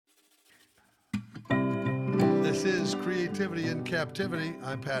This is Creativity in Captivity.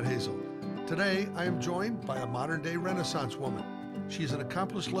 I'm Pat Hazel. Today, I am joined by a modern-day Renaissance woman. She's an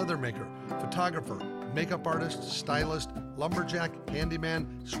accomplished leather maker, photographer, makeup artist, stylist, lumberjack,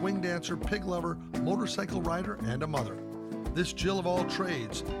 handyman, swing dancer, pig lover, motorcycle rider, and a mother. This Jill of all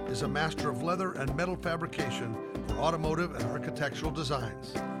trades is a master of leather and metal fabrication for automotive and architectural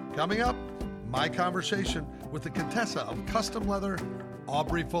designs. Coming up, my conversation with the Contessa of custom leather,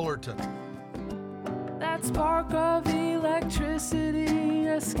 Aubrey Fullerton. That spark of electricity,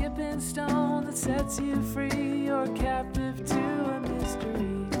 a skipping stone that sets you free. You're captive to a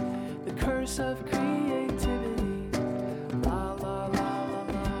mystery, the curse of creativity. La la la la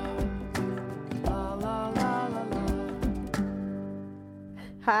la, la la la la la.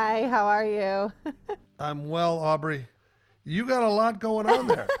 Hi, how are you? I'm well, Aubrey. You got a lot going on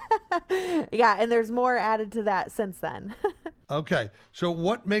there. Yeah, and there's more added to that since then. Okay, so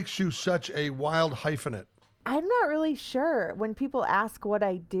what makes you such a wild hyphenate? I'm not really sure. When people ask what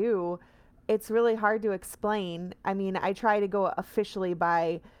I do, it's really hard to explain. I mean, I try to go officially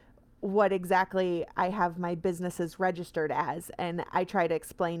by what exactly I have my businesses registered as, and I try to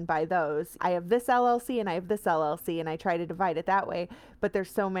explain by those. I have this LLC and I have this LLC, and I try to divide it that way, but there's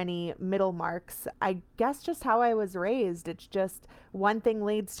so many middle marks. I guess just how I was raised. It's just one thing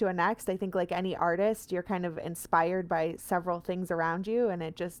leads to a next. I think like any artist, you're kind of inspired by several things around you, and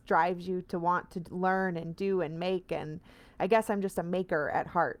it just drives you to want to learn and do and make. And I guess I'm just a maker at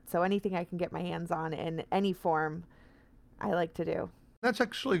heart. So anything I can get my hands on in any form, I like to do. That's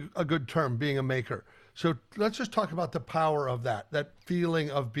actually a good term, being a maker. So let's just talk about the power of that feeling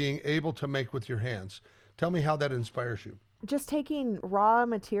of being able to make with your hands. Tell me how that inspires you. Just taking raw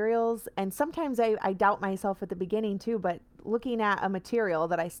materials, and sometimes I doubt myself at the beginning too, but looking at a material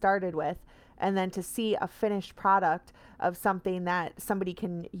that I started with and then to see a finished product of something that somebody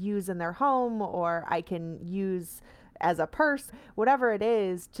can use in their home or I can use as a purse, whatever it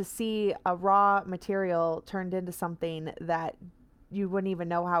is, to see a raw material turned into something that you wouldn't even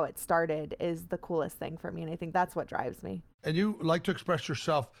know how it started is the coolest thing for me. And I think that's what drives me. And you like to express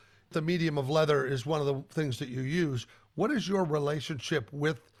yourself. The medium of leather is one of the things that you use. What is your relationship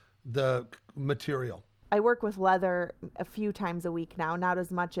with the material? I work with leather a few times a week now, not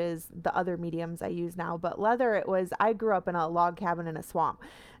as much as the other mediums I use now, but leather, I grew up in a log cabin in a swamp.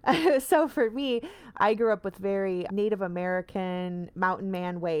 So for me, I grew up with very Native American mountain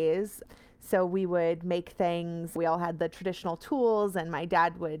man ways. So we would make things, we all had the traditional tools, and my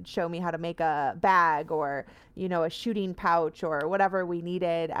dad would show me how to make a bag or, a shooting pouch or whatever we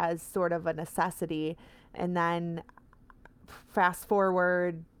needed as sort of a necessity. And then fast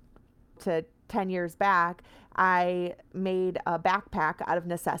forward to 10 years back, I made a backpack out of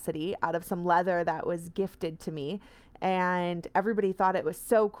necessity, out of some leather that was gifted to me. And everybody thought it was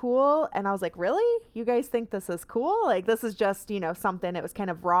so cool. And I was like, really? You guys think this is cool? Like, this is just, something. It was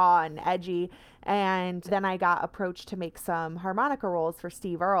kind of raw and edgy. And then I got approached to make some harmonica rolls for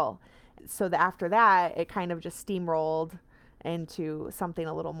Steve Earle. So after that, it kind of just steamrolled into something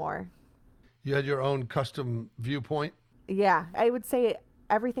a little more. You had your own custom viewpoint? Yeah, I would say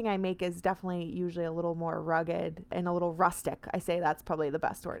everything I make is definitely usually a little more rugged and a little rustic. I say that's probably the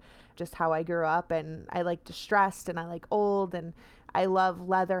best word. Just how I grew up, and I like distressed and I like old, and I love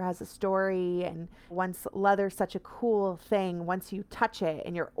leather has a story. And once leather's such a cool thing, once you touch it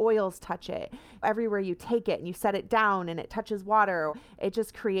and your oils touch it, everywhere you take it and you set it down and it touches water, it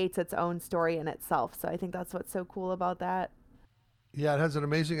just creates its own story in itself. So I think that's what's so cool about that. Yeah, it has an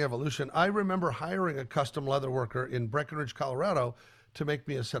amazing evolution. I remember hiring a custom leather worker in Breckenridge, Colorado, to make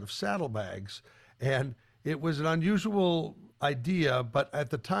me a set of saddlebags. And it was an unusual idea, but at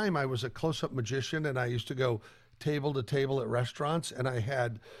the time I was a close-up magician, and I used to go table to table at restaurants, and I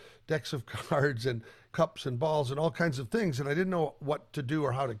had decks of cards and cups and balls and all kinds of things, and I didn't know what to do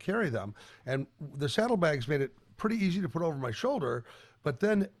or how to carry them. And the saddlebags made it pretty easy to put over my shoulder, but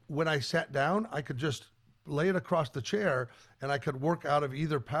then when I sat down, I could just lay it across the chair and I could work out of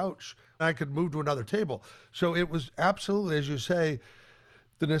either pouch, and I could move to another table. So it was absolutely, as you say,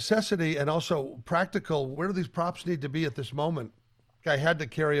 the necessity and also practical. Where do these props need to be at this moment? I had to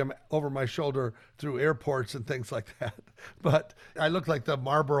carry them over my shoulder through airports and things like that. But I looked like the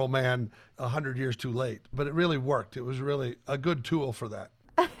Marlboro Man 100 years too late, but it really worked. It was really a good tool for that.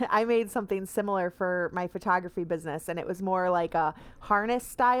 I made something similar for my photography business, and it was more like a harness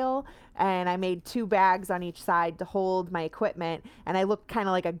style, and I made 2 bags on each side to hold my equipment, and I looked kind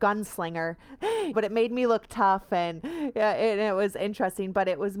of like a gunslinger, but it made me look tough, and it was interesting. But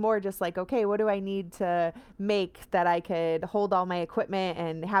it was more just like, okay, what do I need to make that I could hold all my equipment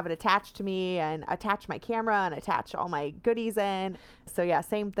and have it attached to me and attach my camera and attach all my goodies in? So yeah,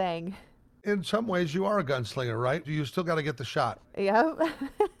 same thing. In some ways, you are a gunslinger, right? You still got to get the shot. Yep.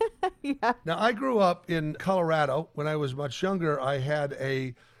 Yeah. Now, I grew up in Colorado. When I was much younger, I had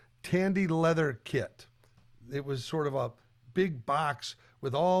a Tandy leather kit. It was sort of a big box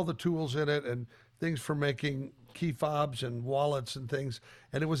with all the tools in it and things for making key fobs and wallets and things.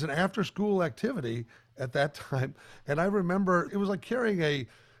 And it was an after-school activity at that time. And I remember it was like carrying a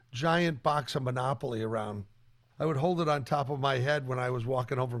giant box of Monopoly around. I would hold it on top of my head when I was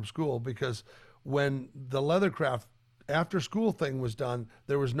walking home from school, because when the Leathercraft after school thing was done,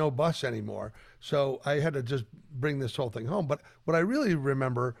 there was no bus anymore. So I had to just bring this whole thing home. But what I really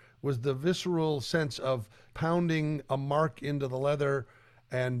remember was the visceral sense of pounding a mark into the leather.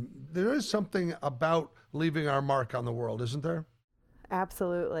 And there is something about leaving our mark on the world, isn't there?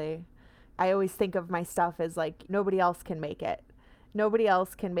 Absolutely. I always think of my stuff as like nobody else can make it. Nobody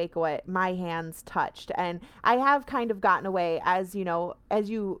else can make what my hands touched. And I have kind of gotten away, as you know, as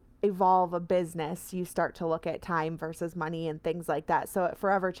you evolve a business, you start to look at time versus money and things like that. So it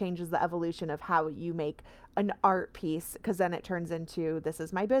forever changes the evolution of how you make an art piece, because then it turns into, this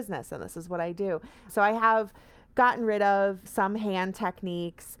is my business and this is what I do. So I have gotten rid of some hand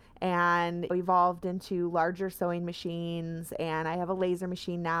techniques and evolved into larger sewing machines, and I have a laser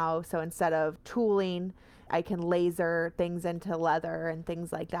machine now. So instead of tooling, I can laser things into leather and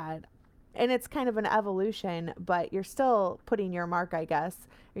things like that. And it's kind of an evolution, but you're still putting your mark, I guess.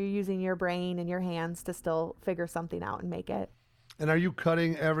 You're using your brain and your hands to still figure something out and make it. And are you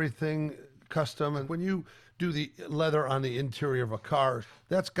cutting everything custom? And when you do the leather on the interior of a car,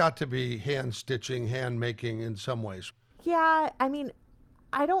 that's got to be hand stitching, hand making in some ways. Yeah, I mean,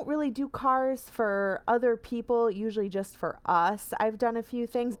 I don't really do cars for other people, usually just for us. I've done a few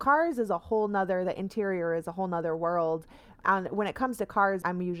things. Cars is a whole nother, the interior is a whole nother world. And when it comes to cars,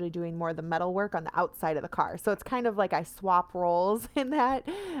 I'm usually doing more of the metal work on the outside of the car. So it's kind of like I swap roles in that.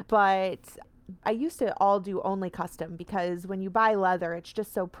 But I used to all do only custom, because when you buy leather, it's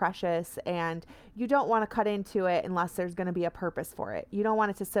just so precious and you don't want to cut into it unless there's going to be a purpose for it. You don't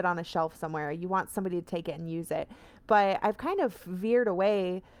want it to sit on a shelf somewhere. You want somebody to take it and use it. But I've kind of veered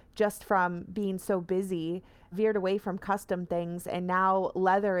away just from being so busy, veered away from custom things. And now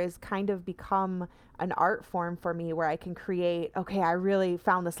leather has kind of become an art form for me, where I can create, okay, I really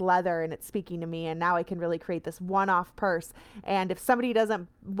found this leather and it's speaking to me, and now I can really create this one-off purse. And if somebody doesn't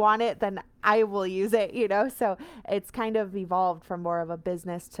want it, then I will use it, you know? So it's kind of evolved from more of a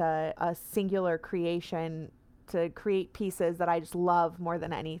business to a singular creation, to create pieces that I just love more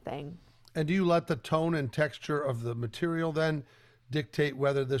than anything. And do you let the tone and texture of the material then dictate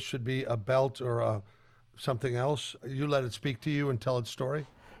whether this should be a belt or something else? You let it speak to you and tell its story?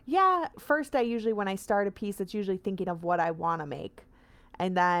 Yeah, first when I start a piece, it's usually thinking of what I want to make.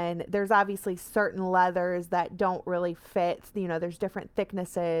 And then there's obviously certain leathers that don't really fit. You know, there's different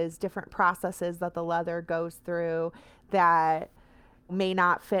thicknesses, different processes that the leather goes through that may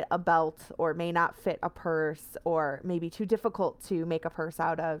not fit a belt or may not fit a purse, or maybe too difficult to make a purse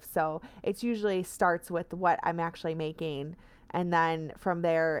out of. So it usually starts with what I'm actually making. And then from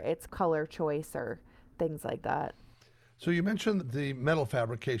there, it's color choice or things like that. So you mentioned the metal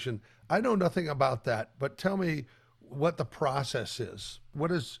fabrication. I know nothing about that, but tell me what the process is.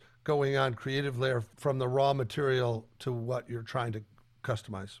 What is going on creatively from the raw material to what you're trying to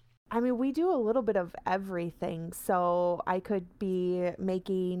customize? I mean, we do a little bit of everything. So I could be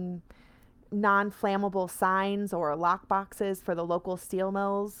making non-flammable signs or lock boxes for the local steel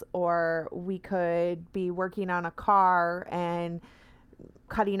mills, or we could be working on a car and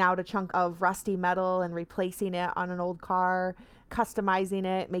cutting out a chunk of rusty metal and replacing it on an old car, customizing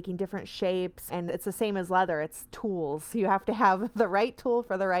it, making different shapes. And it's the same as leather. It's tools. You have to have the right tool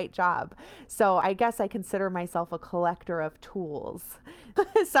for the right job. So I guess I consider myself a collector of tools.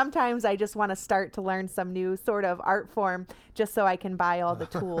 Sometimes I just want to start to learn some new sort of art form just so I can buy all the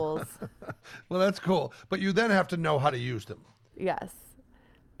tools. Well, that's cool. But you then have to know how to use them. Yes.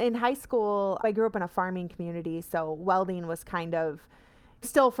 In high school, I grew up in a farming community, so welding was kind of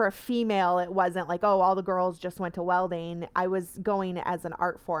still, for a female, it wasn't like, oh, all the girls just went to welding. I was going as an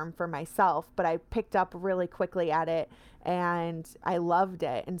art form for myself, but I picked up really quickly at it and I loved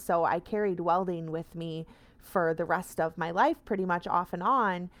it. And so I carried welding with me for the rest of my life, pretty much off and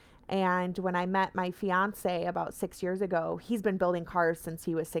on. And when I met my fiance about 6 years ago, he's been building cars since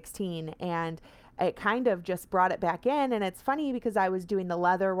he was 16, and it kind of just brought it back in. And it's funny because I was doing the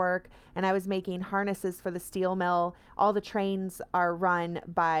leather work and I was making harnesses for the steel mill. All the trains are run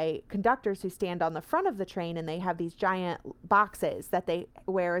by conductors who stand on the front of the train, and they have these giant boxes that they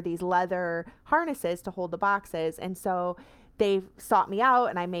wear these leather harnesses to hold the boxes. And so they sought me out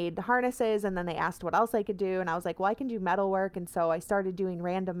and I made harnesses, and then they asked what else I could do. And I was like, well, I can do metal work. And so I started doing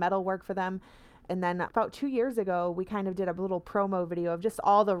random metal work for them. And then about 2 years ago, we kind of did a little promo video of just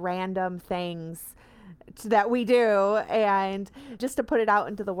all the random things that we do, and just to put it out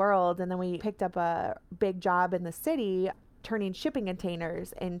into the world. And then we picked up a big job in the city turning shipping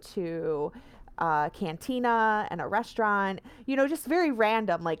containers into a cantina and a restaurant, just very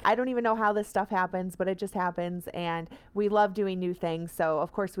random. Like, I don't even know how this stuff happens, but it just happens. And we love doing new things. So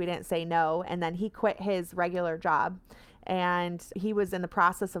of course we didn't say no. And then he quit his regular job, and he was in the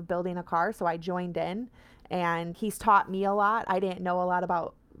process of building a car. So I joined in, and he's taught me a lot. I didn't know a lot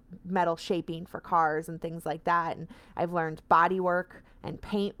about metal shaping for cars and things like that. And I've learned body work and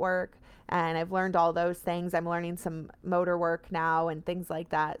paint work, and I've learned all those things. I'm learning some motor work now and things like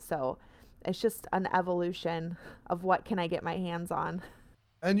that. So it's just an evolution of what can I get my hands on.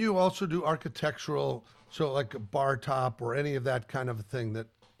 And you also do architectural, so like a bar top or any of that kind of a thing that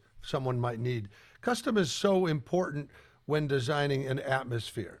someone might need. Custom is so important when designing an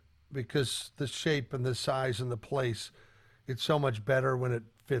atmosphere, because the shape and the size and the place, it's so much better when it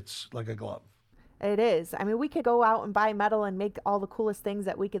fits like a glove. It is. I mean, we could go out and buy metal and make all the coolest things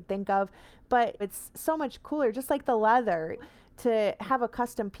that we could think of, but it's so much cooler, just like the leather, to have a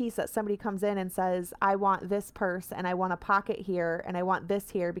custom piece that somebody comes in and says, I want this purse, and I want a pocket here, and I want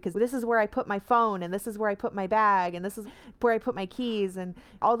this here, because this is where I put my phone, and this is where I put my bag, and this is where I put my keys, and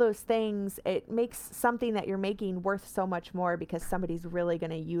all those things. It makes something that you're making worth so much more, because somebody's really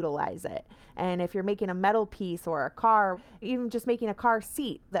going to utilize it. And if you're making a metal piece or a car, even just making a car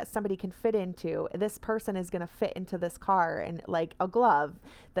seat that somebody can fit into, this person is going to fit into this car, and like a glove,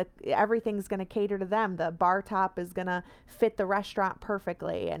 that everything's going to cater to them. The bar top is going to fit the restaurant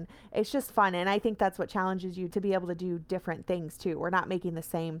perfectly, and it's just fun. And I think that's what challenges you, to be able to do different things too. We're not making the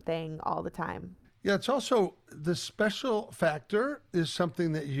same thing all the time. Yeah, it's also the special factor is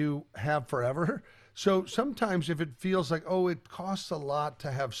something that you have forever. So sometimes if it feels like, oh, it costs a lot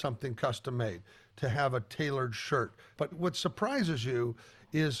to have something custom made, to have a tailored shirt. But what surprises you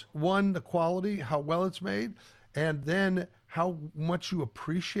is, one, the quality, how well it's made, and then how much you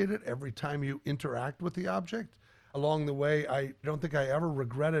appreciate it every time you interact with the object. Along the way, I don't think I ever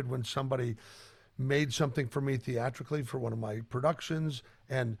regretted when somebody made something for me theatrically for one of my productions.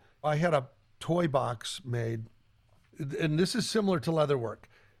 And I had a toy box made, and this is similar to leatherwork.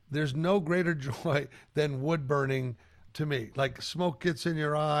 There's no greater joy than wood burning to me. Like, smoke gets in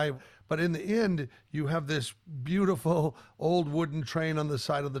your eye, but in the end, you have this beautiful old wooden train on the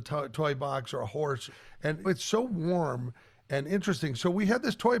side of the toy box, or a horse, and it's so warm and interesting. So we had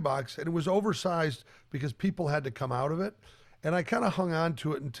this toy box, and it was oversized because people had to come out of it. And I kind of hung on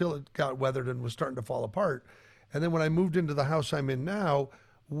to it until it got weathered and was starting to fall apart. And then when I moved into the house I'm in now,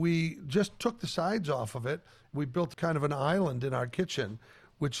 we just took the sides off of it. We built kind of an island in our kitchen,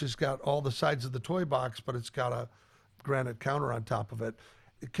 which has got all the sides of the toy box, but it's got a granite counter on top of it.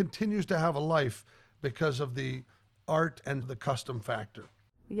 It continues to have a life because of the art and the custom factor.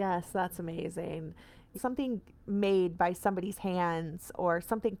 Yes, that's amazing. Something made by somebody's hands, or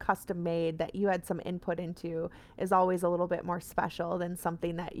something custom made that you had some input into, is always a little bit more special than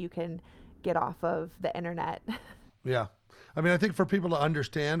something that you can get off of the internet. Yeah. I mean, I think for people to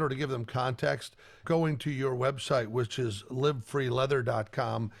understand or to give them context, going to your website, which is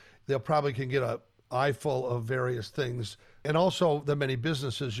livefreeleather.com, they'll probably can get a eyeful of various things, and also the many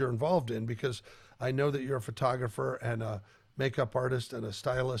businesses you're involved in, because I know that you're a photographer and a makeup artist and a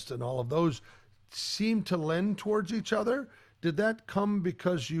stylist, and all of those seem to lend towards each other. Did that come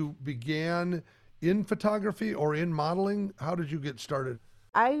because you began in photography or in modeling? How did you get started?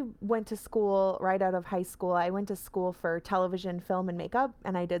 I went to school right out of high school. I went to school for television, film, and makeup,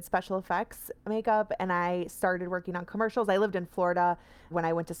 and I did special effects makeup, and I started working on commercials. I lived in Florida when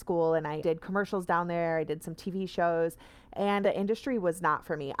I went to school, and I did commercials down there. I did some TV shows, and the industry was not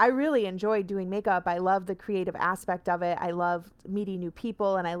for me. I really enjoyed doing makeup. I loved the creative aspect of it. I loved meeting new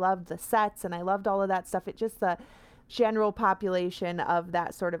people, and I loved the sets, and I loved all of that stuff. It just, the general population of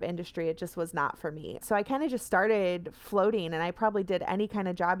that sort of industry, it just was not for me. So I kind of just started floating, and I probably did any kind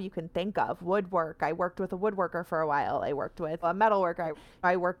of job you can think of. Woodwork, I worked with a woodworker for a while. I worked with a metalworker.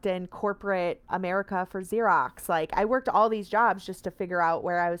 I worked in corporate America for Xerox. Like, I worked all these jobs just to figure out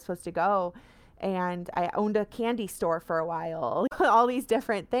where I was supposed to go. And I owned a candy store for a while, all these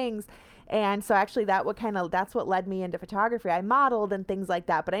different things. And so actually that's what led me into photography. I modeled and things like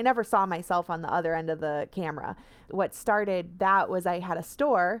that, but I never saw myself on the other end of the camera. What started that was I had a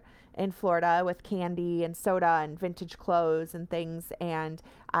store in Florida with candy and soda and vintage clothes and things. And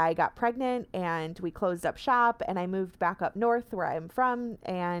I got pregnant, and we closed up shop, and I moved back up north where I'm from.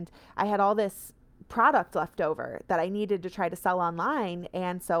 And I had all this product left over that I needed to try to sell online.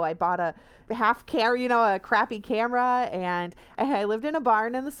 And so I bought a a crappy camera, and I lived in a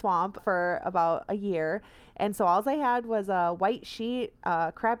barn in the swamp for about a year. And so all I had was a white sheet,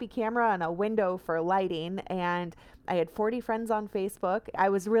 a crappy camera, and a window for lighting. And I had 40 friends on Facebook. I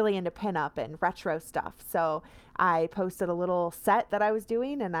was really into pinup and retro stuff. So I posted a little set that I was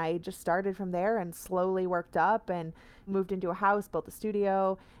doing, and I just started from there and slowly worked up and moved into a house, built a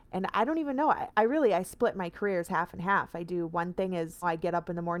studio. And I don't even know. I split my careers half and half. I do one thing is I get up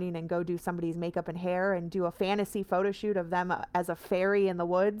in the morning and go do somebody's makeup and hair and do a fantasy photo shoot of them as a fairy in the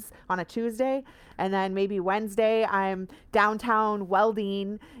woods on a Tuesday. And then maybe Wednesday I'm downtown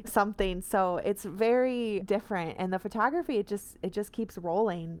welding something. So it's very different. And the photography, it just keeps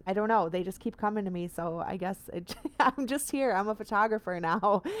rolling. I don't know. They just keep coming to me. So I guess I'm just here. I'm a photographer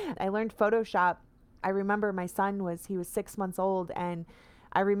now. I learned Photoshop. I remember my son he was 6 months old, and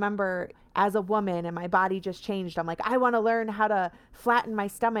I remember as a woman and my body just changed. I'm like, I want to learn how to flatten my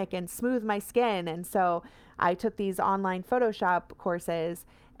stomach and smooth my skin. And so I took these online Photoshop courses,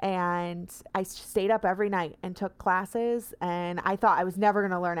 and I stayed up every night and took classes, and I thought I was never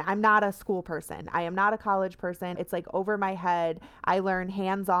going to learn it. I'm not a school person. I am not a college person. It's like over my head. I learn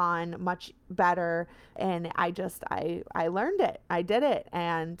hands-on much better, and I learned it. I did it,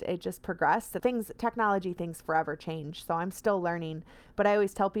 and it just progressed. Technology things forever change, so I'm still learning. But I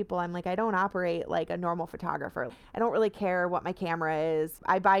always tell people, I'm like, I don't operate like a normal photographer. I don't really care what my camera is.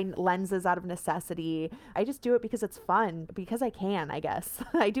 I buy lenses out of necessity. I just do it because it's fun, because I can, I guess.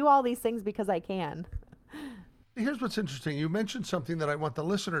 I do all these things because I can. Here's what's interesting. You mentioned something that I want the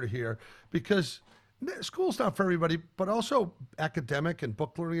listener to hear, because school's not for everybody, but also academic and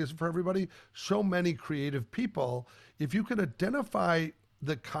book learning isn't for everybody. So many creative people, if you can identify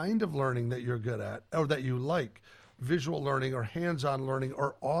the kind of learning that you're good at or that you like, visual learning or hands-on learning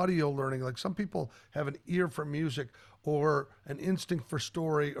or audio learning, like some people have an ear for music or an instinct for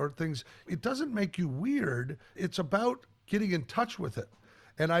story or things, it doesn't make you weird. It's about getting in touch with it.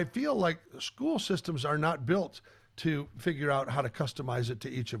 And I feel like school systems are not built to figure out how to customize it to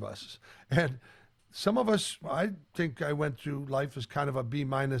each of us. And some of us, I think I went through life as kind of a B-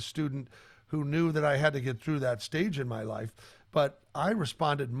 student who knew that I had to get through that stage in my life. But I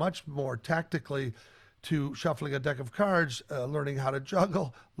responded much more tactically to shuffling a deck of cards, learning how to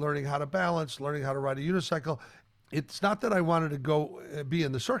juggle, learning how to balance, learning how to ride a unicycle. It's not that I wanted to go be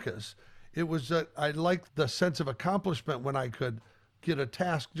in the circus. It was that I liked the sense of accomplishment when I could get a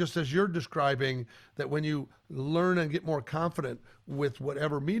task, just as you're describing, that when you learn and get more confident with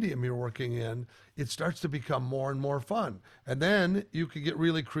whatever medium you're working in, it starts to become more and more fun. And then you can get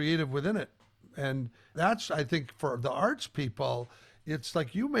really creative within it. And that's, I think, for the arts people, it's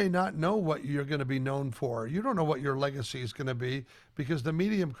like you may not know what you're going to be known for. You don't know what your legacy is going to be, because the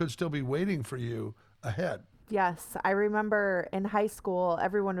medium could still be waiting for you ahead. Yes, I remember in high school,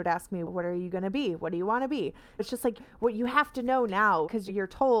 everyone would ask me, what are you going to be? What do you want to be? It's just like what you have to know now, because you're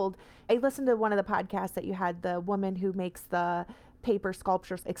told. I listened to one of the podcasts that you had, the woman who makes the paper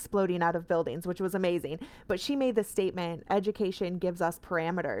sculptures exploding out of buildings, which was amazing. But she made the statement, education gives us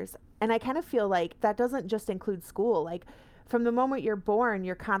parameters. And I kind of feel like that doesn't just include school. Like, from the moment you're born,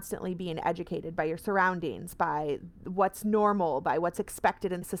 you're constantly being educated by your surroundings, by what's normal, by what's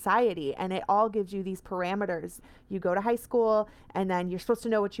expected in society. And it all gives you these parameters. You go to high school, and then you're supposed to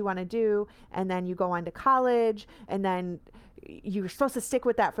know what you want to do. And then you go on to college, and then you're supposed to stick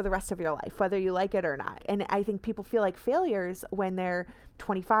with that for the rest of your life, whether you like it or not. And I think people feel like failures when they're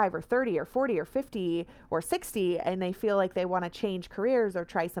 25 or 30 or 40 or 50 or 60, and they feel like they want to change careers or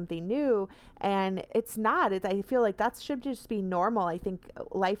try something new. And it's not. I feel like that should just be normal. I think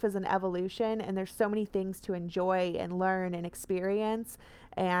life is an evolution, and there's so many things to enjoy and learn and experience.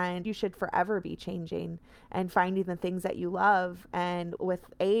 And you should forever be changing and finding the things that you love. And with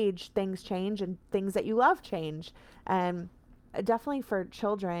age, things change, and things that you love change. And definitely for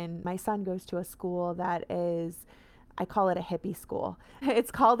children, my son goes to a school that is, I call it a hippie school.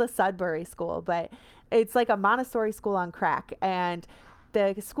 It's called a Sudbury school, but it's like a Montessori school on crack. And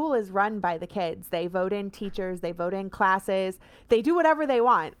the school is run by the kids. They vote in teachers, they vote in classes, they do whatever they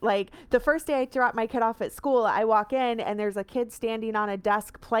want. Like the first day I drop my kid off at school, I walk in and there's a kid standing on a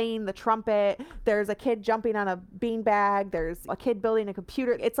desk playing the trumpet. There's a kid jumping on a beanbag. There's a kid building a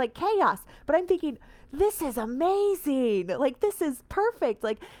computer. It's like chaos. But I'm thinking, this is amazing. Like, this is perfect.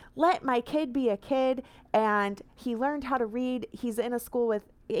 Like, let my kid be a kid. And he learned how to read. He's in a school with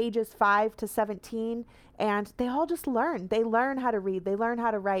ages 5 to 17, and they all just learn. They learn how to read, they learn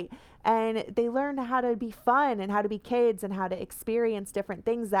how to write, and they learn how to be fun and how to be kids and how to experience different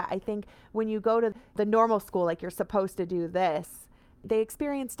things that I think when you go to the normal school, like you're supposed to do this, They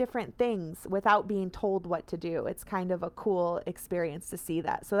experience different things without being told what to do. It's kind of a cool experience to see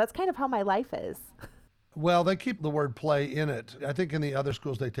that. So that's kind of how my life is. Well, they keep the word play in it. I think in the other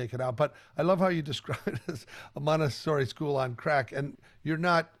schools they take it out. But I love how you describe it as a Montessori school on crack. And you're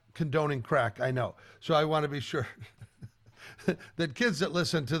not condoning crack, I know. So I want to be sure that kids that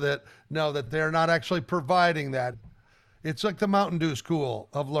listen to that know that they're not actually providing that. It's like the Mountain Dew school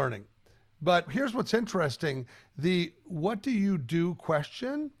of learning. But here's what's interesting. The what do you do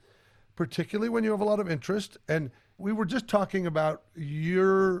question, particularly when you have a lot of interest. And we were just talking about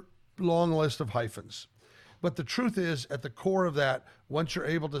your long list of hyphens. But the truth is, at the core of that, once you're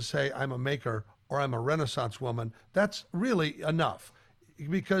able to say, I'm a maker or I'm a Renaissance woman, that's really enough.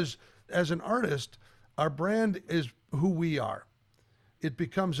 Because as an artist, our brand is who we are. It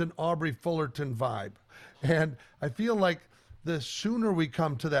becomes an Aubrey Fullerton vibe. And I feel like the sooner we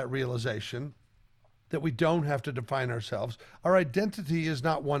come to that realization that we don't have to define ourselves, our identity is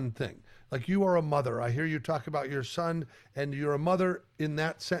not one thing. Like you are a mother. I hear you talk about your son, and you're a mother in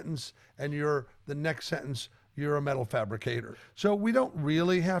that sentence, and you're the next sentence, you're a metal fabricator. So we don't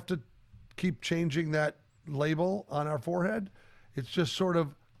really have to keep changing that label on our forehead. It's just sort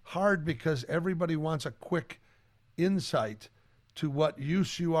of hard because everybody wants a quick insight to what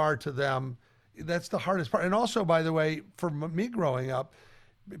use you are to them. That's the hardest part. And also, by the way, for me growing up,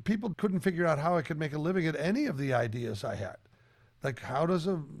 people couldn't figure out how I could make a living at any of the ideas I had. Like, how does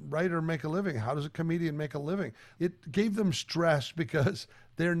a writer make a living? How does a comedian make a living? It gave them stress because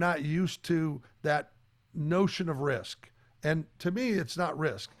they're not used to that notion of risk. And to me, it's not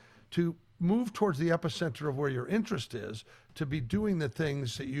risk. To move towards the epicenter of where your interest is, to be doing the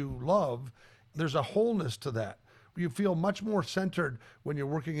things that you love, there's a wholeness to that. You feel much more centered when you're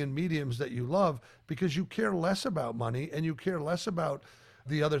working in mediums that you love because you care less about money and you care less about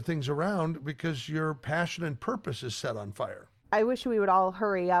the other things around because your passion and purpose is set on fire. I wish we would all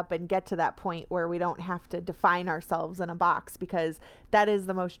hurry up and get to that point where we don't have to define ourselves in a box, because that is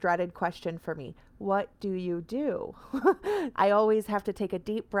the most dreaded question for me. What do you do? I always have to take a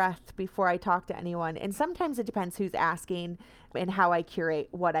deep breath before I talk to anyone. And sometimes it depends who's asking and how I curate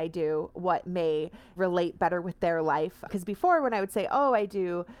what I do, what may relate better with their life. Because before, when I would say, oh, I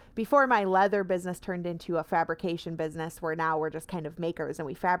do, before my leather business turned into a fabrication business where now we're just kind of makers and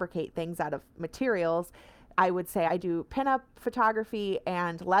we fabricate things out of materials, I would say I do pinup photography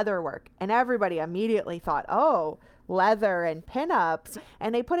and leather work. And everybody immediately thought, oh, leather and pinups.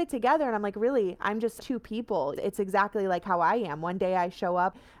 And they put it together and I'm like, really, I'm just two people. It's exactly like how I am. One day I show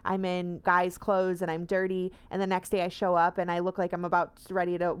up, I'm in guys' clothes and I'm dirty. And the next day I show up and I look like I'm about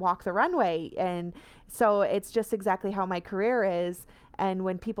ready to walk the runway. And so it's just exactly how my career is. And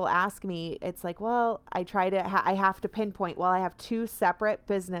when people ask me, it's like, well, I have to pinpoint, well, I have two separate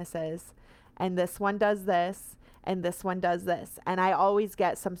businesses. And this one does this, and this one does this. And I always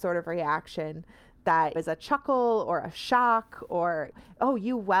get some sort of reaction that is a chuckle or a shock or, oh,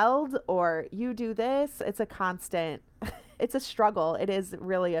 you weld or you do this. It's a constant, it's a struggle. It is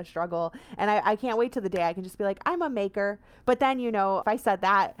really a struggle. And I can't wait till the day I can just be like, I'm a maker. But then, if I said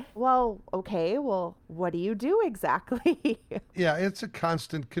that, well, okay, well, what do you do exactly? Yeah, it's a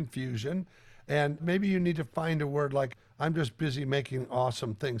constant confusion. And maybe you need to find a word like, I'm just busy making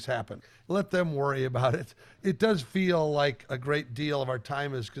awesome things happen. Let them worry about it. It does feel like a great deal of our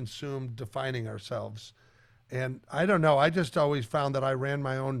time is consumed defining ourselves. And I don't know, I just always found that I ran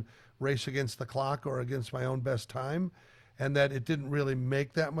my own race against the clock or against my own best time, and that it didn't really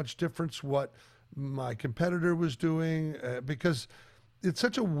make that much difference what my competitor was doing, because it's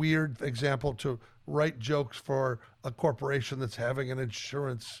such a weird example to write jokes for a corporation that's having an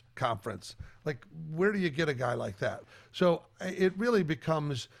insurance conference. Like, where do you get a guy like that? So it really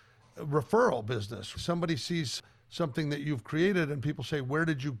becomes a referral business. Somebody sees something that you've created and people say, where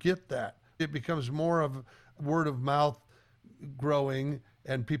did you get that? It becomes more of word of mouth growing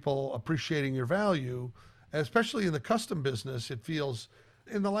and people appreciating your value, especially in the custom business. It feels,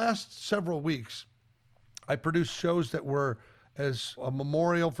 in the last several weeks, I produced shows that were as a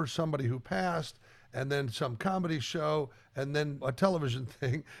memorial for somebody who passed, and then some comedy show, and then a television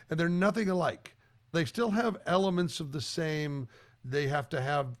thing, and they're nothing alike. They still have elements of the same. They have to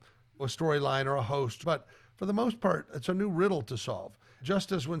have a storyline or a host, but for the most part, it's a new riddle to solve.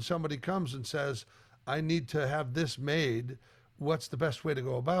 Just as when somebody comes and says, I need to have this made, what's the best way to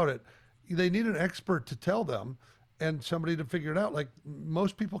go about it? They need an expert to tell them and somebody to figure it out. Like,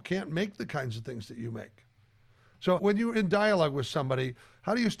 most people can't make the kinds of things that you make. So when you're in dialogue with somebody,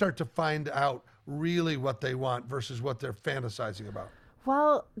 how do you start to find out really what they want versus what they're fantasizing about?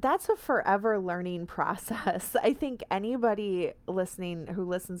 Well, that's a forever learning process. I think anybody listening who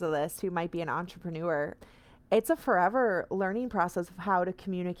listens to this who might be an entrepreneur, it's a forever learning process of how to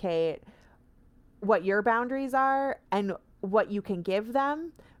communicate what your boundaries are and what you can give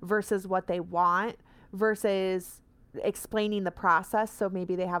them versus what they want, versus explaining the process so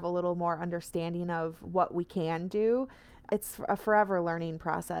maybe they have a little more understanding of what we can do. It's a forever learning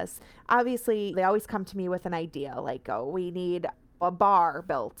process. Obviously, they always come to me with an idea like, oh, we need a bar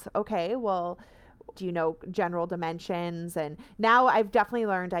built. Okay, well, do you know general dimensions? And now I've definitely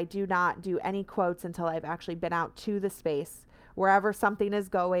learned I do not do any quotes until I've actually been out to the space, wherever something is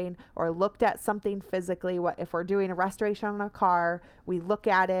going, or looked at something physically. What if we're doing a restoration on a car, we look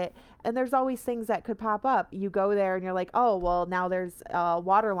at it, and there's always things that could pop up. You go there and you're like, oh, well, now there's a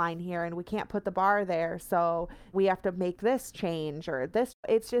water line here and we can't put the bar there, so we have to make this change or this.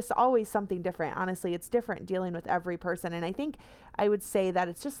 It's just always something different. Honestly, it's different dealing with every person. And I think I would say that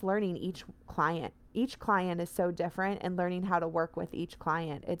it's just learning each client. Each client is so different, and learning how to work with each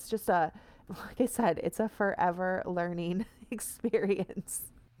client. It's just like I said, it's a forever learning experience.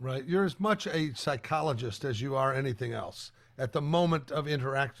 Right. You're as much a psychologist as you are anything else at the moment of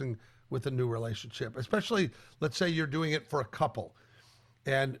interacting with a new relationship, especially, let's say you're doing it for a couple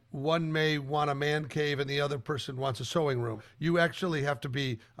and one may want a man cave and the other person wants a sewing room. You actually have to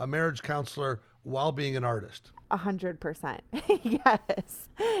be a marriage counselor while being an artist. 100%. Yes.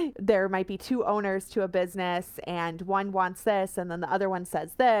 There might be two owners to a business and one wants this and then the other one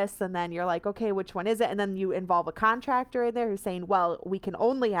says this. And then you're like, okay, which one is it? And then you involve a contractor in there who's saying, well, we can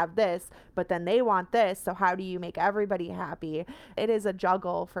only have this, but then they want this. So how do you make everybody happy? It is a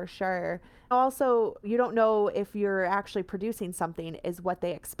juggle for sure. Also, you don't know if you're actually producing something is what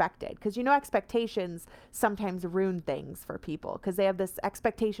they expected. Because expectations sometimes ruin things for people because they have this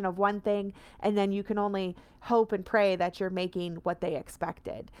expectation of one thing, and then you can only hope and pray that you're making what they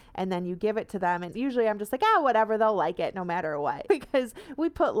expected. And then you give it to them. And usually I'm just like, whatever, they'll like it no matter what, because we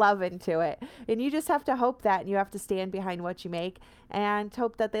put love into it. And you just have to hope that, and you have to stand behind what you make and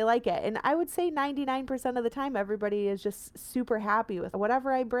hope that they like it. And I would say 99% of the time, everybody is just super happy with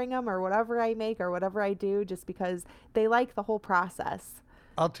whatever I bring them or whatever I make or whatever I do, just because they like the whole process.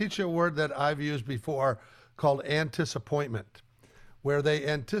 I'll teach you a word that I've used before called anticipatment, where they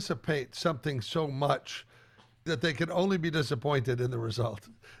anticipate something so much that they can only be disappointed in the result.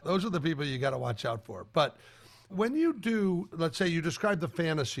 Those are the people you got to watch out for. But when you do, let's say you describe the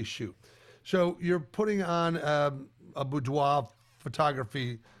fantasy shoot. So you're putting on a boudoir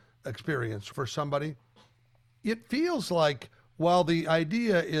photography experience for somebody. It feels like while the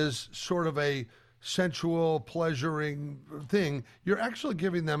idea is sort of a sensual, pleasuring thing, you're actually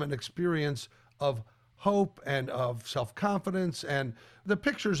giving them an experience of hope and of self-confidence, and the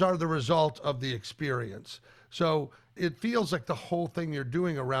pictures are the result of the experience. So it feels like the whole thing you're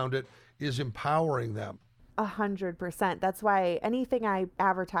doing around it is empowering them. 100%. That's why anything I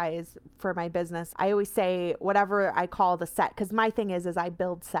advertise for my business, I always say whatever I call the set, because my thing is I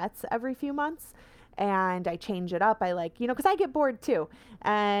build sets every few months. And I change it up. I like, because I get bored too.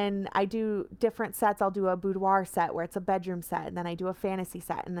 And I do different sets. I'll do a boudoir set where it's a bedroom set. And then I do a fantasy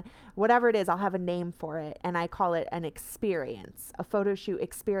set. And whatever it is, I'll have a name for it. And I call it an experience, a photo shoot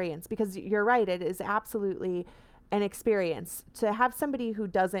experience. Because you're right, it is absolutely an experience. To have somebody who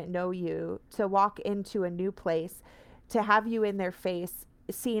doesn't know you, to walk into a new place, to have you in their face,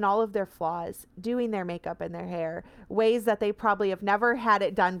 seeing all of their flaws, doing their makeup and their hair, ways that they probably have never had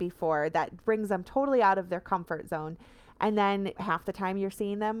it done before, that brings them totally out of their comfort zone. And then half the time you're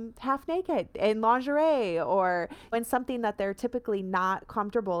seeing them half naked in lingerie or in something that they're typically not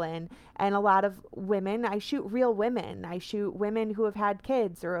comfortable in. And a lot of women, I shoot real women. I shoot women who have had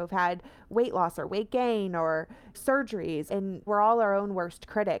kids or have had weight loss or weight gain or surgeries. And we're all our own worst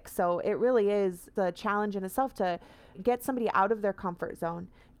critics. So it really is the challenge in itself to get somebody out of their comfort zone,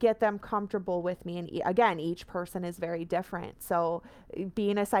 get them comfortable with me. And again, each person is very different. So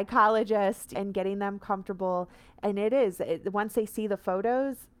being a psychologist and getting them comfortable, and once they see the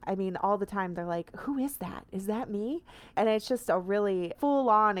photos, all the time they're like, who is that? Is that me? And it's just a really full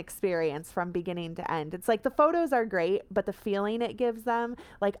on experience from beginning to end. It's like the photos are great, but the feeling it gives them,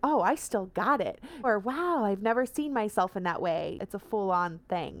 like, oh, I still got it. Or, wow, I've never seen myself in that way. It's a full on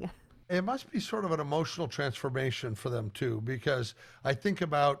thing. It must be sort of an emotional transformation for them too, because I think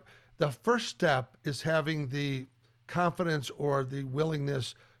about the first step is having the confidence or the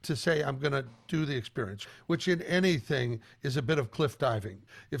willingness to say, I'm going to do the experience, which in anything is a bit of cliff diving.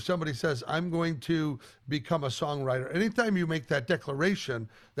 If somebody says, I'm going to become a songwriter, anytime you make that declaration,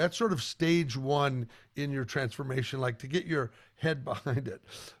 that's sort of stage one in your transformation, like to get your head behind it.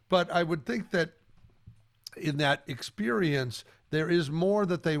 But I would think that in that experience, there is more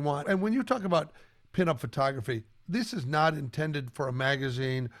that they want. And when you talk about pinup photography, this is not intended for a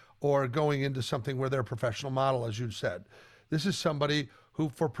magazine or going into something where they're a professional model, as you said. This is somebody who,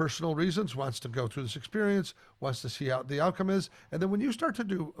 for personal reasons, wants to go through this experience, wants to see how the outcome is. And then when you start to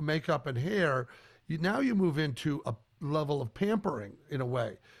do makeup and hair, now you move into a level of pampering in a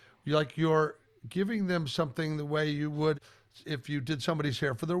way. You're giving them something the way you would if you did somebody's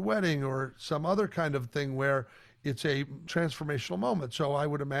hair for their wedding or some other kind of thing where it's a transformational moment. So I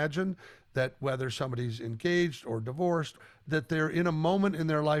would imagine that whether somebody's engaged or divorced, that they're in a moment in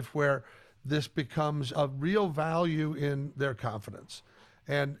their life where this becomes a real value in their confidence.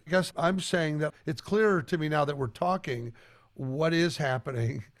 And I guess I'm saying that it's clearer to me now that we're talking what is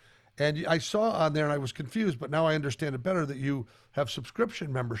happening. And I saw on there, and I was confused, but now I understand it better, that you have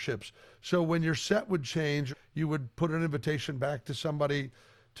subscription memberships. So when your set would change, you would put an invitation back to somebody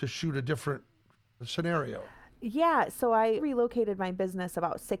to shoot a different scenario. Yeah, so I relocated my business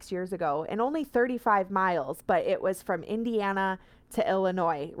about 6 years ago, and only 35 miles, but it was from Indiana to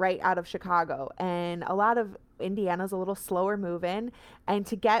Illinois, right out of Chicago. And a lot of Indiana's a little slower moving, and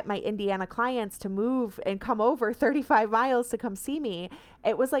to get my Indiana clients to move and come over 35 miles to come see me,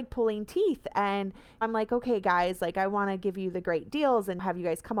 it was like pulling teeth. And I'm like, okay guys, like I want to give you the great deals and have you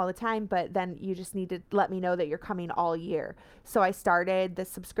guys come all the time, but then you just need to let me know that you're coming all year. So I started the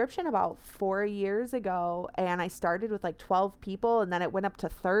subscription about 4 years ago, and I started with like 12 people, and then it went up to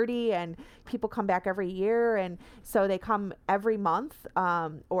 30, and people come back every year. And so they come every month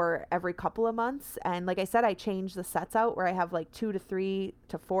or every couple of months. And like I said, I change the sets out where I have like 2 to 3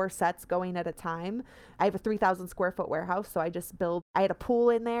 to 4 sets going at a time. I have a 3,000 square foot warehouse, so I had a pool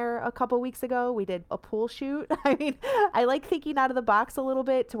in there a couple weeks ago. We did a pool shoot. I mean, I like thinking out of the box a little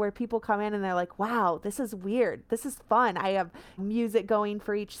bit to where people come in and they're like, wow, this is weird. This is fun. I have music going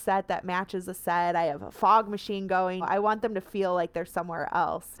for each set that matches a set. I have a fog machine going. I want them to feel like they're somewhere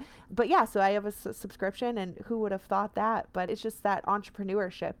else. But yeah, so I have a subscription, and who would have thought that? But it's just that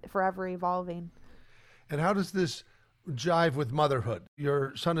entrepreneurship, forever evolving. And how does this jive with motherhood?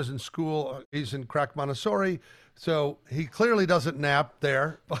 Your son is in school. He's in Crack Montessori, so he clearly doesn't nap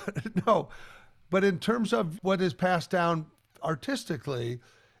there. But no, but in terms of what is passed down artistically,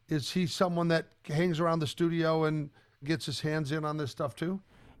 is he someone that hangs around the studio and gets his hands in on this stuff too?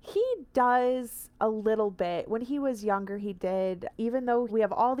 He does a little bit. When he was younger, he did. Even though we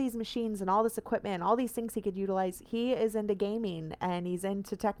have all these machines and all this equipment and all these things he could utilize, he is into gaming, and he's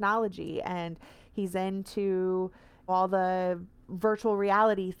into technology, and he's into all the virtual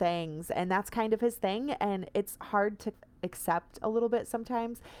reality things, and that's kind of his thing. And it's hard to accept a little bit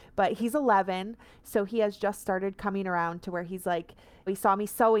sometimes, but he's 11, so he has just started coming around to where he's like, he saw me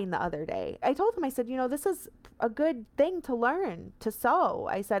sewing the other day. I told him, I said, this is a good thing to learn to sew.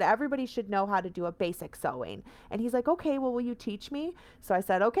 I said, everybody should know how to do a basic sewing. And he's like, okay, well, will you teach me? So I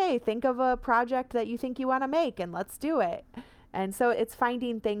said, okay, think of a project that you think you want to make and let's do it. And so it's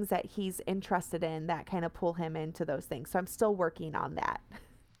finding things that he's interested in that kind of pull him into those things. So I'm still working on that.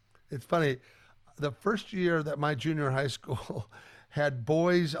 It's funny. The first year that my junior high school had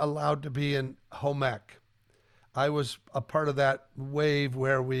boys allowed to be in home ec, I was a part of that wave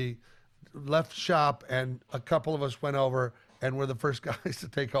where we left shop and a couple of us went over and were the first guys to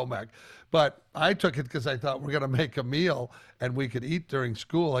take home ec. But I took it because I thought we're going to make a meal and we could eat during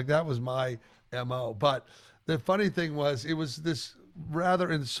school. Like that was my MO. But the funny thing was, it was this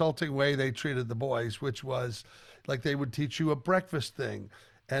rather insulting way they treated the boys, which was like they would teach you a breakfast thing,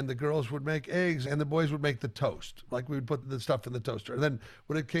 and the girls would make eggs and the boys would make the toast. Like we would put the stuff in the toaster. And then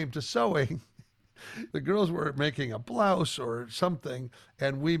when it came to sewing, the girls were making a blouse or something,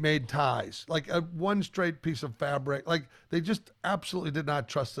 and we made ties, like a one straight piece of fabric. Like they just absolutely did not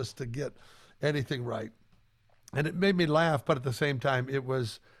trust us to get anything right. And it made me laugh, but at the same time, it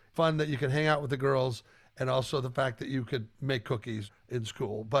was fun that you could hang out with the girls, and also the fact that you could make cookies in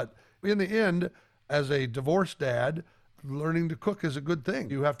school. But in the end, as a divorced dad, learning to cook is a good thing.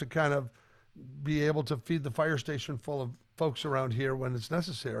 You have to kind of be able to feed the fire station full of folks around here when it's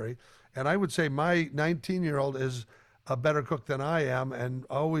necessary. And I would say my 19-year-old is a better cook than I am, and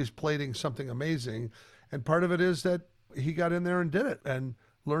always plating something amazing. And part of it is that he got in there and did it and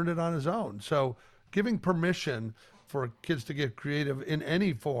learned it on his own. So giving permission for kids to get creative in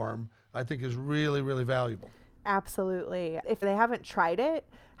any form, I think, is really, really valuable. Absolutely. If they haven't tried it,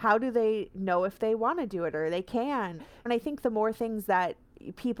 how do they know if they want to do it or they can? And I think the more things that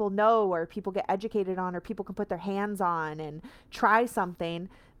people know or people get educated on or people can put their hands on and try something,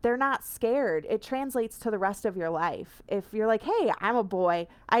 they're not scared. It translates to the rest of your life. If you're like, hey, I'm a boy,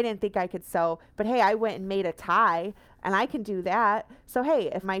 I didn't think I could sew, but hey, I went and made a tie and I can do that. So, hey,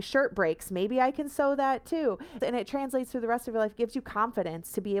 if my shirt breaks, maybe I can sew that too. And it translates through the rest of your life, gives you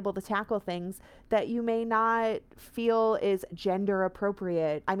confidence to be able to tackle things that you may not feel is gender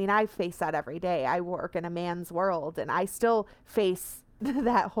appropriate. I mean, I face that every day. I work in a man's world and I still face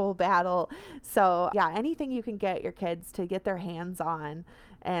that whole battle. So yeah, anything you can get your kids to get their hands on.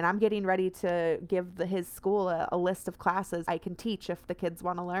 And I'm getting ready to give his school a list of classes I can teach if the kids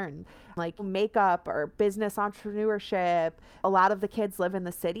want to learn, like makeup or business entrepreneurship. A lot of the kids live in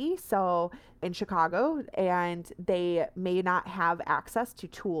the city, so in Chicago, and they may not have access to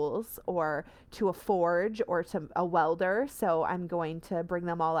tools or to a forge or to a welder. So I'm going to bring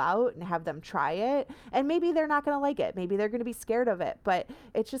them all out and have them try it. And maybe they're not going to like it. Maybe they're going to be scared of it, but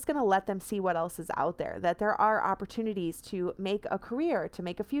it's just going to let them see what else is out there, that there are opportunities to make a career, to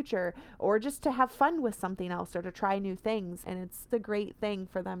make a future, or just to have fun with something else or to try new things. And it's the great thing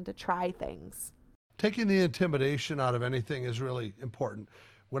for them to try things. Taking the intimidation out of anything is really important.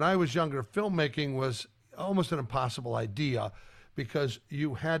 When I was younger, filmmaking was almost an impossible idea because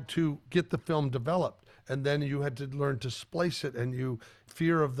you had to get the film developed and then you had to learn to splice it, and you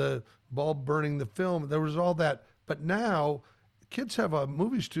fear of the bulb burning the film. There was all that. But now kids have a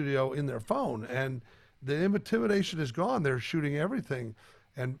movie studio in their phone and the intimidation is gone. They're shooting everything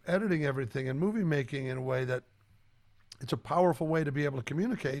and editing everything and movie making in a way that it's a powerful way to be able to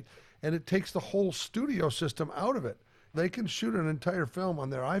communicate, and it takes the whole studio system out of it. They can shoot an entire film on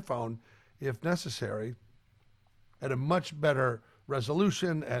their iPhone if necessary at a much better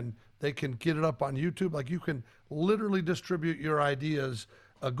resolution, and they can get it up on YouTube. Like, you can literally distribute your ideas,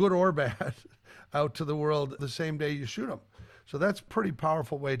 good or bad, out to the world the same day you shoot them. So that's a pretty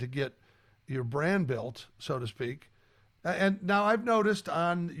powerful way to get your brand built, so to speak. And now I've noticed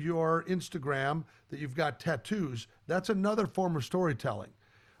on your Instagram that you've got tattoos. That's another form of storytelling.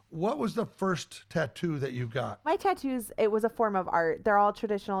 What was the first tattoo that you got? My tattoos, it was a form of art. They're all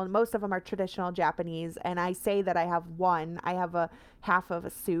traditional, and most of them are traditional Japanese. And I say that I have one. I have a half of a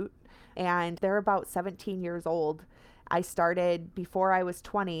suit, and they're about 17 years old. I started before I was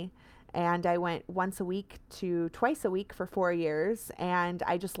 20. And I went once a week to twice a week for 4 years. And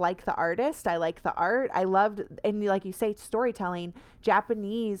I just like the artist. I like the art. I loved, and like you say, storytelling,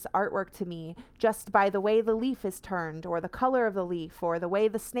 Japanese artwork to me, just by the way the leaf is turned or the color of the leaf or the way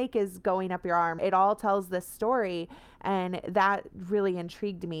the snake is going up your arm. It all tells this story. And that really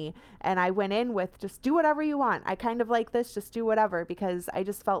intrigued me. And I went in with just do whatever you want. I kind of like this, just do whatever, because I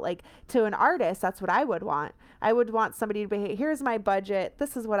just felt like to an artist, that's what I would want. I would want somebody to be, here's my budget.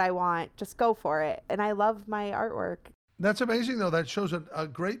 This is what I want. Just go for it. And I love my artwork. That's amazing, though. That shows a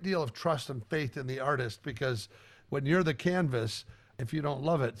great deal of trust and faith in the artist, because when you're the canvas, if you don't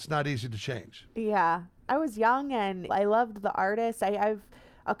love it, it's not easy to change. Yeah. I was young and I loved the artist. I've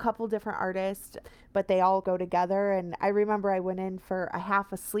a couple different artists, but they all go together. And I remember I went in for a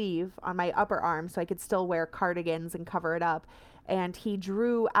half a sleeve on my upper arm so I could still wear cardigans and cover it up. And he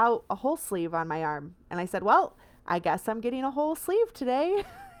drew out a whole sleeve on my arm. And I said, well, I guess I'm getting a whole sleeve today.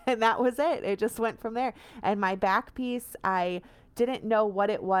 And that was it. It just went from there. And my back piece, I didn't know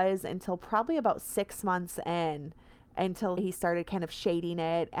what it was until probably about 6 months in, until he started kind of shading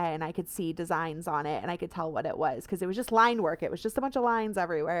it and I could see designs on it and I could tell what it was, because it was just line work. It was just a bunch of lines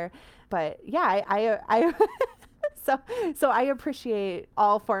everywhere. But yeah, I so I appreciate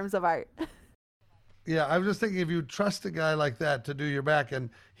all forms of art. Yeah, I was just thinking, if you trust a guy like that to do your back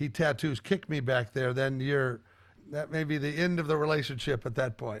and he tattoos "kick me" back there, then that may be the end of the relationship at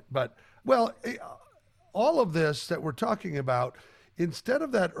that point. But, well, all of this that we're talking about, instead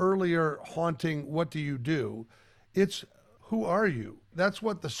of that earlier haunting, what do you do? It's who are you? That's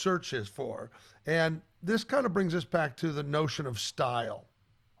what the search is for. And this kind of brings us back to the notion of style.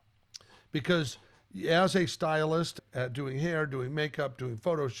 Because as a stylist, doing hair, doing makeup, doing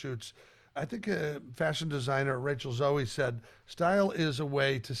photo shoots, I think fashion designer Rachel Zoe said, style is a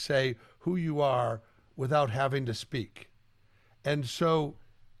way to say who you are without having to speak. And so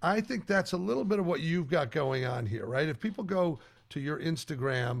I think that's a little bit of what you've got going on here, right? If people go to your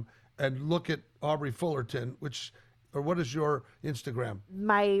Instagram and look at Aubrey Fullerton, what is your Instagram?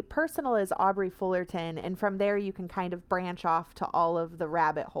 My personal is Aubrey Fullerton, and from there you can kind of branch off to all of the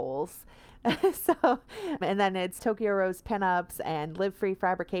rabbit holes. And then it's Tokyo Rose Pinups and Live Free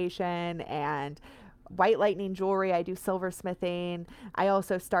Fabrication and White Lightning Jewelry. I do silversmithing. I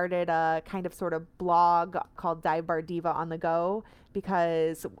also started a kind of sort of blog called Dive Bar Diva on the Go,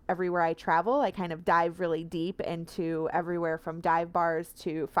 because everywhere I travel, I kind of dive really deep into everywhere from dive bars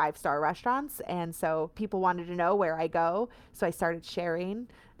to 5-star restaurants. And so people wanted to know where I go. So I started sharing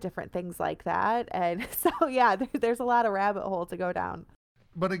different things like that. And so, yeah, there's a lot of rabbit hole to go down.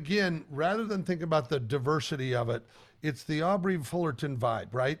 But again, rather than think about the diversity of it, it's the Aubrey Fullerton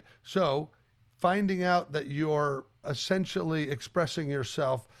vibe, right? So finding out that you're essentially expressing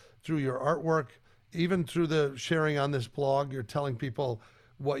yourself through your artwork, even through the sharing on this blog, you're telling people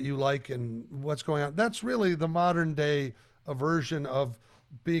what you like and what's going on. That's really the modern day version of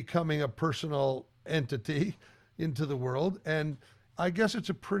becoming a personal entity into the world. And I guess it's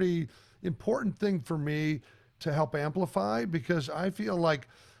a pretty important thing for me to help amplify, because I feel like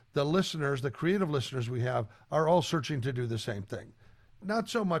the listeners, the creative listeners we have, are all searching to do the same thing. Not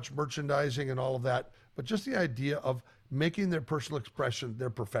so much merchandising and all of that, but just the idea of making their personal expression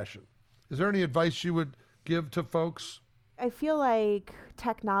their profession. Is there any advice you would give to folks? I feel like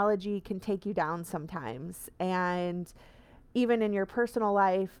technology can take you down sometimes. And even in your personal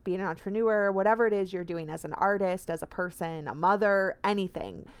life, being an entrepreneur, whatever it is you're doing as an artist, as a person, a mother,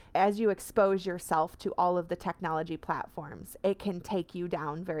 anything, as you expose yourself to all of the technology platforms, it can take you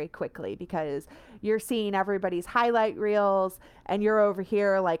down very quickly, because you're seeing everybody's highlight reels and you're over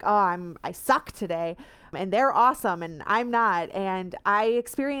here like, oh, I suck today and they're awesome and I'm not. And I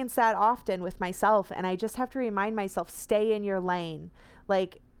experience that often with myself. And I just have to remind myself, stay in your lane.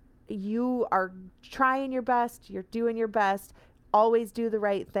 Like, you are trying your best, you're doing your best, always do the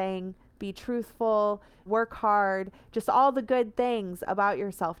right thing, be truthful, work hard, just all the good things about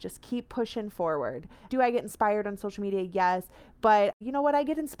yourself. Just keep pushing forward. Do I get inspired on social media? Yes. But you know what? I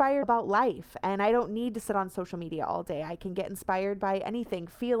get inspired about life, and I don't need to sit on social media all day. I can get inspired by anything,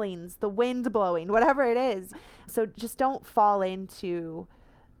 feelings, the wind blowing, whatever it is. So just don't fall into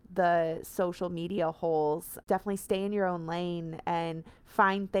the social media holes. Definitely stay in your own lane and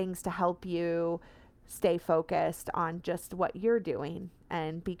find things to help you stay focused on just what you're doing,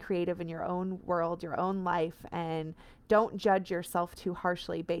 and be creative in your own world, your own life, and don't judge yourself too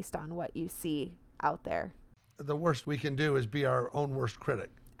harshly based on what you see out there. The worst we can do is be our own worst critic.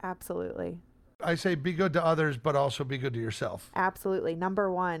 Absolutely. I say be good to others, but also be good to yourself. Absolutely.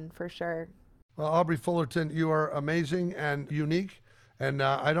 Number one, for sure. Well, Aubrey Fullerton, you are amazing and unique. And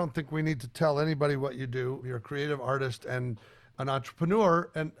I don't think we need to tell anybody what you do. You're a creative artist and an entrepreneur.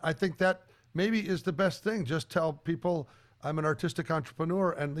 And I think that maybe is the best thing. Just tell people I'm an artistic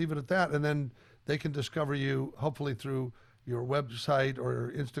entrepreneur and leave it at that. And then they can discover you hopefully through your website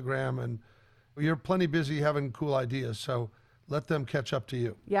or Instagram. And you're plenty busy having cool ideas. So let them catch up to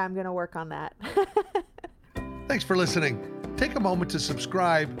you. Yeah, I'm going to work on that. Thanks for listening. Take a moment to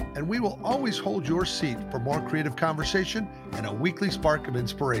subscribe, and we will always hold your seat for more creative conversation and a weekly spark of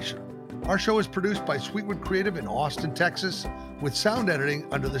inspiration. Our show is produced by Sweetwood Creative in Austin, Texas, with sound editing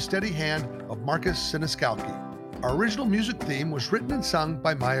under the steady hand of Marcus Siniscalchi. Our original music theme was written and sung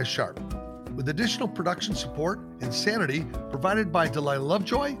by Maya Sharp, with additional production support and sanity provided by Delilah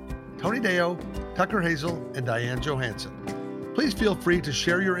Lovejoy, Tony Deo, Tucker Hazel, and Diane Johansson. Please feel free to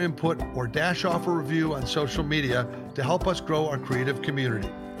share your input or dash off a review on social media to help us grow our creative community.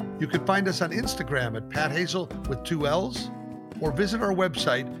 You can find us on Instagram at Pat Hazel with 2 L's, or visit our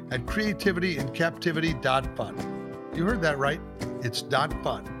website at creativityandcaptivity.fun. You heard that right. It's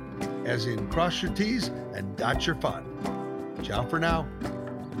 .fun, as in cross your T's and dot your fun. Ciao for now.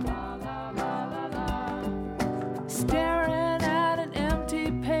 Stare